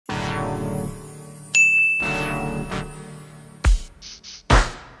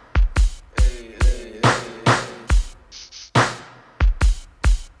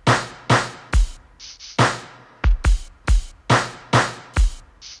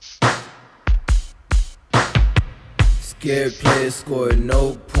Scared players score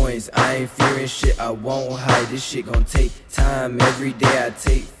no points. I ain't fearing shit, I won't hide. This shit gon' take time. Every day I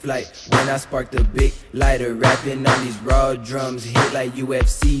take flight. When I spark the big lighter, rapping on these raw drums, hit like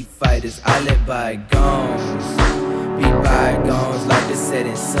UFC fighters. I let bygones be bygones, like the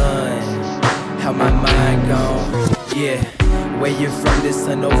setting sun. How my mind gone, yeah. Where you from, this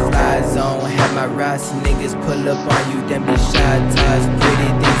a no-fly zone. Have my Ross niggas pull up on you, then be shy ties. Pretty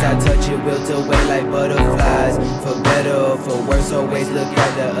things I touch, it wilt away like butterflies. For better or for worse, always look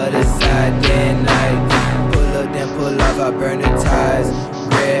at the other side. Day and night, pull up then pull off, I burn the ties.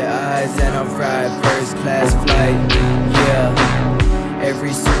 Red eyes and I'm fried, first class flight, yeah. Every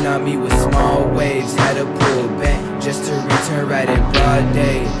tsunami with small waves, had to pull back just to return right in broad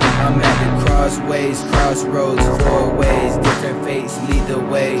day. I'm at the crossroads, four ways, different fates lead the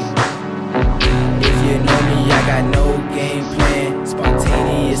way. If you know me, I got no game plan.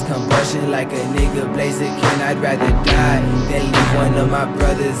 Spontaneous combustion like a nigga blazer can. I'd rather die than leave one of my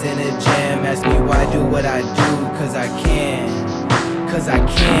brothers in a jam. Ask me why I do what I do, cause I can. Cause I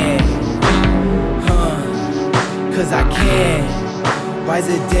can, cause I can. Why's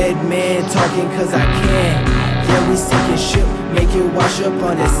a dead man talking? Cause I can. Yeah, we sinking ship, make it wash up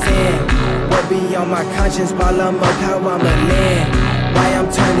on the sand. What be on my conscience while I'm up, how I'ma land? Why I'm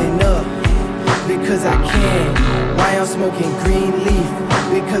turning up? Because I can. Why I'm smoking green leaf?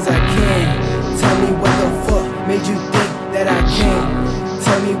 Because I can. Tell me what the fuck made you think that I can't?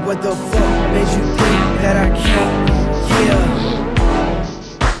 Tell me what the fuck made you think that I can't? Yeah.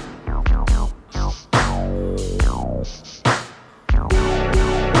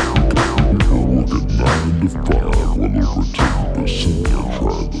 To 5, well over 10% are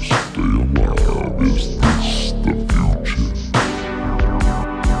trying to stay alive. Is this the future?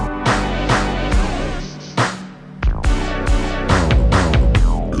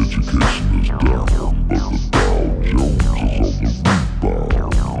 Education is down, but the Dow Jones is on the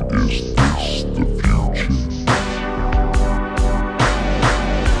rebound. Is this the future?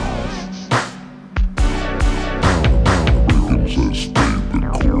 Reagan says stay the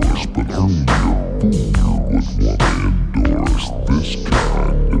course, but only a fool would wanna endorse this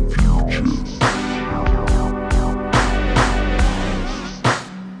kind of future.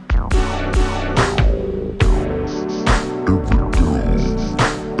 Every day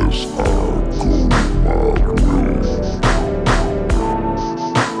as I go my way,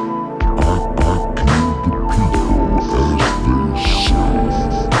 I kill the people as they say.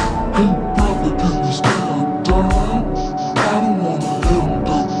 Hey brother, can you stand down? I don't wanna end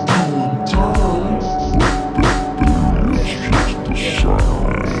up doing time.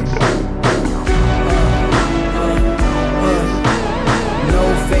 No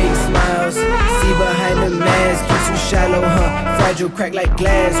fake smiles, see behind the mask, you too shallow, fragile, crack like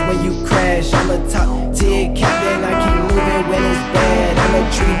glass when you crash. I'm a top tier captain, I keep moving when it's bad. I'm a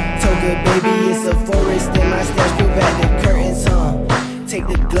tree toga, baby, it's a forest in my stash. Pull back the curtains, take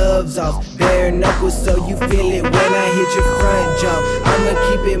the gloves off, bare knuckles so you feel it when I hit your front jump. I'ma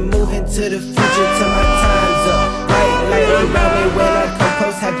keep it moving to the future till my time's up. White light around me when I come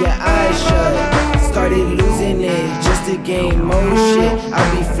close, have your eyes shut. Started losing it just to gain more shit. I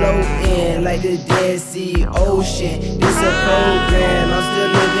be floating like the Dead Sea Ocean. This a program, I'm still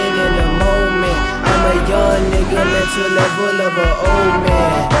living in the moment. I'm a young nigga, mental level of an old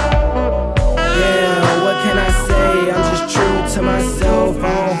man. Damn, what can I say? I'm just true to myself. I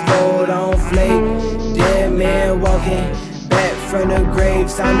don't fold, I don't flake. Dead man walking back from the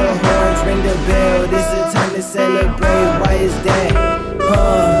grave. Sound the horns, ring the bell. This is time to celebrate. Why is that?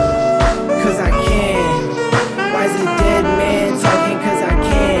 Cause I can. Why is a dead man talking? Cause I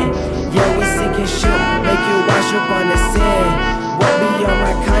can. Yo, we sinking ship, make you wash up on the sand. What be on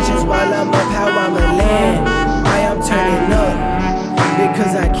my conscience while I'm up, how I'ma land? Why I'm turning up?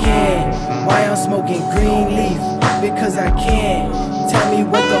 Because I can. Why I'm smoking green leaf? Because I can. Tell me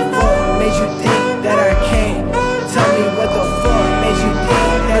what the fuck made you think that I can?